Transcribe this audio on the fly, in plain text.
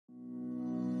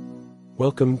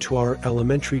Welcome to our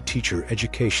Elementary Teacher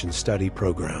Education Study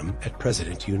Program at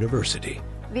President University.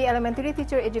 The Elementary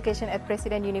Teacher Education at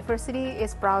President University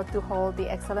is proud to hold the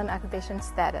Excellent Accreditation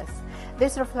status.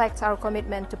 This reflects our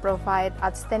commitment to provide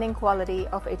outstanding quality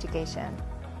of education.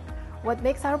 What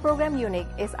makes our program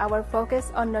unique is our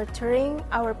focus on nurturing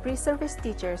our pre-service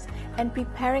teachers and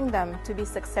preparing them to be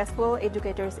successful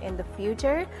educators in the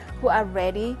future who are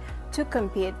ready to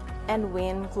compete and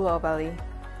win globally.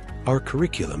 Our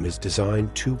curriculum is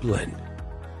designed to blend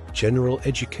general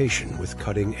education with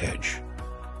cutting-edge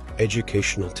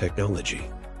educational technology,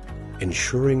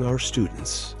 ensuring our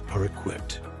students are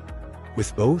equipped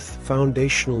with both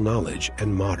foundational knowledge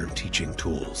and modern teaching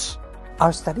tools.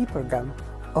 Our study program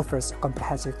offers a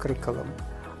comprehensive curriculum.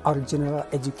 Our general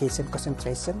education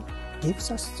concentration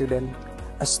gives our students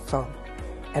a strong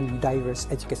and diverse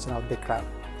educational background.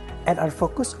 And our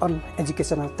focus on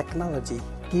educational technology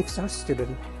gives our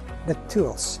students the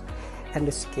tools and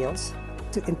the skills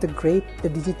to integrate the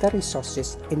digital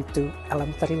resources into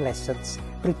elementary lessons,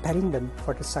 preparing them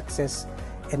for the success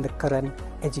in the current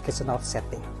educational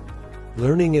setting.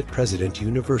 Learning at President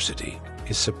University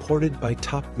is supported by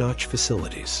top-notch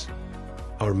facilities.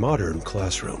 Our modern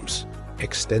classrooms,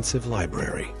 extensive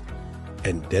library,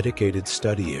 and dedicated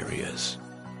study areas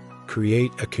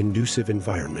create a conducive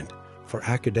environment for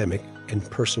academic and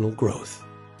personal growth.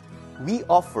 We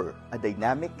offer a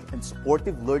dynamic and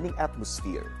supportive learning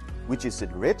atmosphere, which is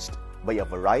enriched by a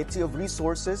variety of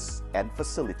resources and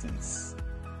facilities.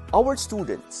 Our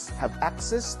students have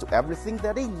access to everything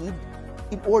that they need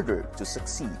in order to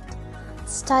succeed.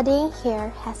 Studying here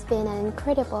has been an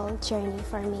incredible journey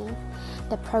for me.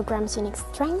 The program's unique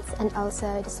strengths and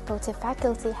also the supportive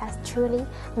faculty has truly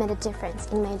made a difference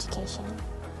in my education.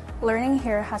 Learning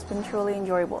here has been truly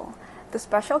enjoyable. The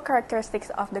special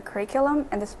characteristics of the curriculum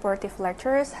and the supportive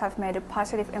lecturers have made a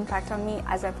positive impact on me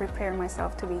as I prepare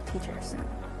myself to be a teacher soon.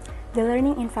 The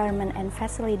learning environment and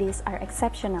facilities are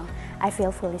exceptional. I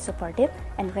feel fully supported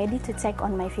and ready to take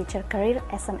on my future career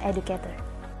as an educator.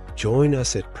 Join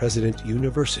us at President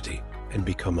University and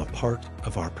become a part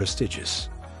of our prestigious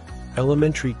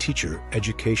Elementary Teacher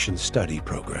Education Study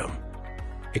Program.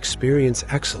 Experience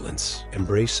excellence,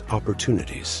 embrace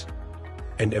opportunities,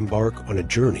 and embark on a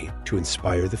journey to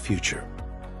inspire the future.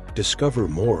 Discover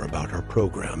more about our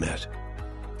program at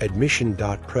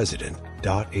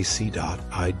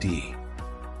admission.president.ac.id.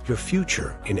 Your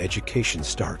future in education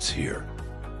starts here.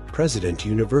 President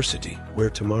University, where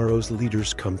tomorrow's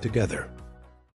leaders come together.